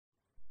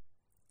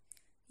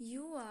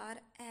You are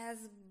as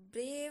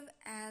brave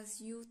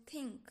as you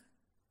think.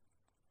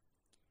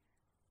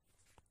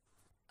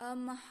 A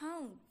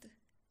mahout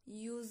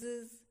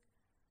uses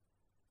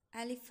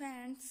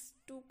elephants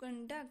to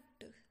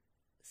conduct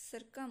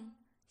circum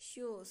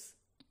shows.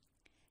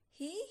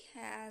 He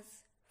has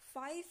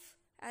 5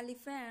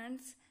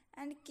 elephants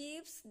and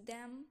keeps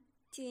them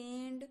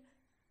chained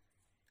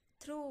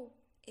through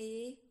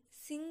a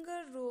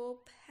single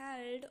rope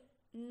held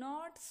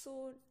not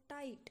so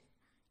tight.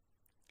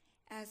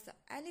 As the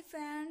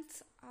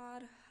elephants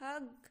are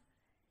hug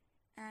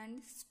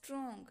and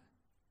strong,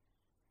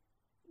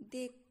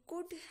 they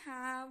could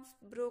have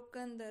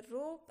broken the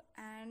rope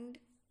and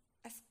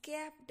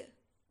escaped.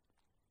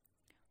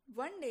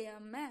 One day, a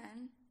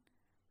man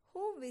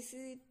who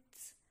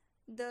visits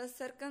the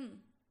circus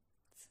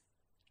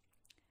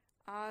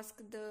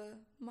asked the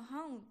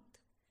mahout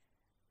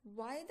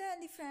why the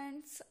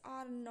elephants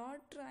are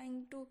not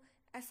trying to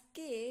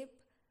escape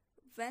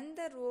when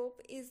the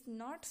rope is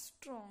not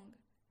strong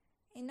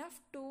enough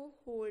to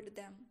hold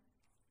them.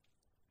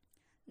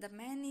 The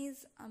man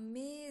is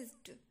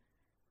amazed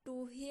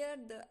to hear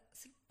the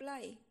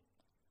reply.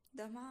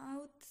 The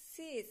mahout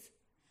says,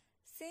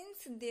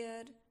 since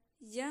their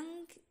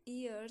young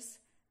years,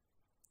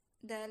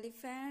 the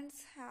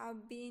elephants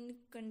have been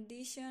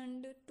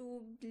conditioned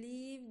to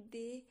believe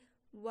they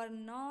were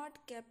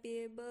not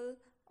capable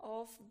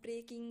of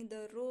breaking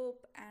the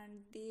rope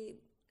and they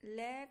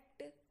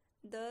lacked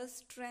the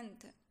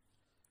strength.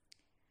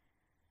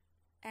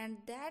 And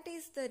that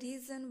is the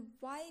reason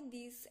why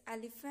these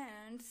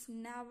elephants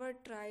never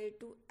try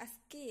to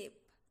escape.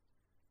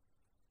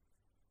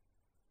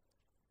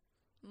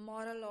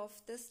 Moral of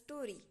the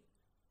story: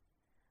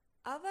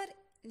 our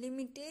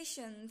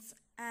limitations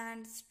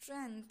and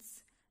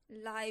strengths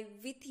lie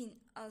within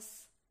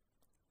us.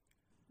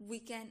 We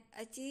can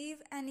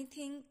achieve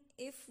anything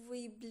if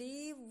we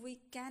believe we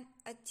can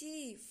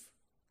achieve.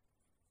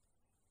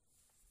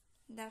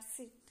 That's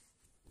it.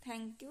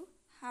 Thank you.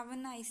 Have a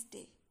nice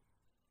day.